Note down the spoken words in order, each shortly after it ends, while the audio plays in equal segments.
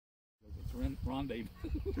rendezvous.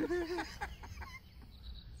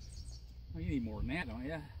 Well, you need more than that, don't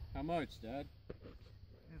you? How much, Dad?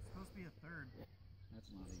 It's supposed to be a third. That's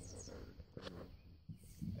not even a third.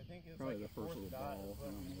 I think it's Probably like the first little ball.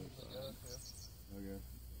 Okay.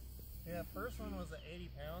 Yeah, first one was at 80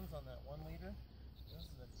 pounds on that 1 liter. This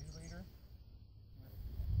is a 2 liter.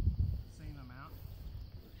 Same amount.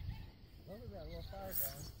 Look at that little fire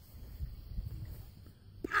going.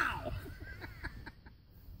 Pow!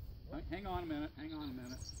 Hang on a minute. Hang on a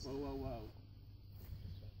minute. Whoa, whoa, whoa.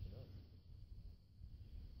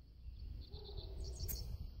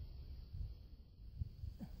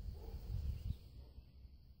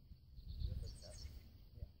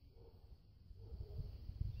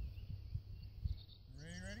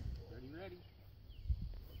 Ready?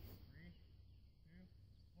 3, 2,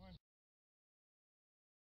 1.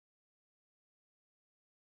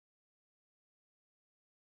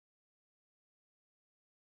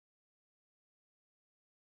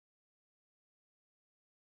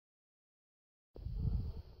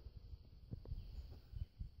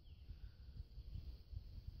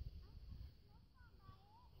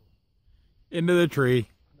 Into the tree.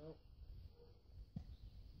 Nope.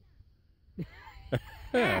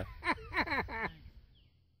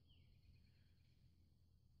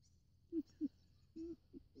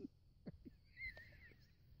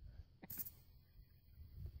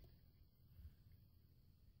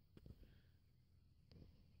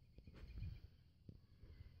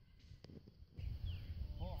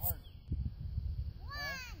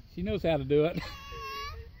 She knows how to do it.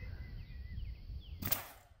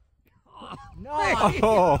 Nice.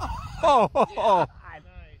 Oh, oh, oh. Nice.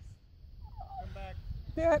 Come back.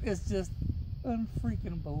 That is just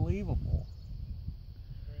unfreaking believable.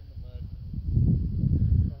 We're in the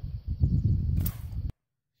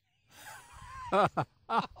mud.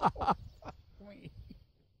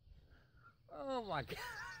 Oh my God.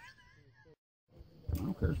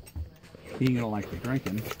 Okay. He ain't gonna like the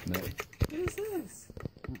drinking, but What is this?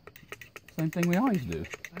 same thing we always do.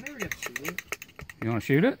 I never get to shoot it. You wanna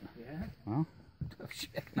shoot it? Yeah. Well, oh,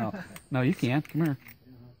 shit. No, you can't. Come here.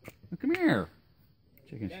 No, come here.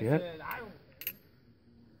 Chicken That's shit. it. I don't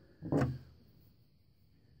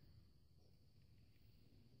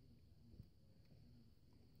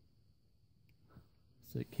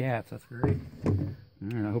Sick cats, that's great.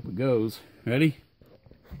 Alright, I hope it goes. Ready?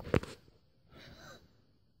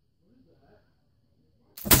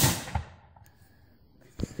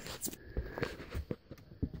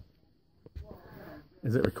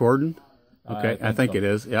 Is it recording? Okay, I think it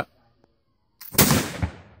is. Yep.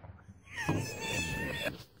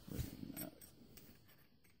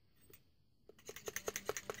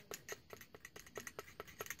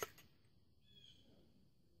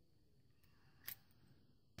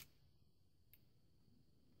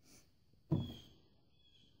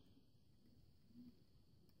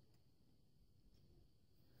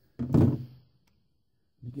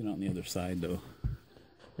 Get on the other side though.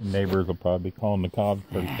 Your neighbors will probably be calling the cops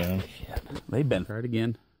pretty soon. They've been. Try it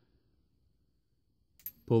again.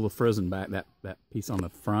 Pull the frozen back, that piece on the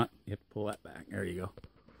front. You have to pull that back. There you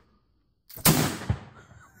go.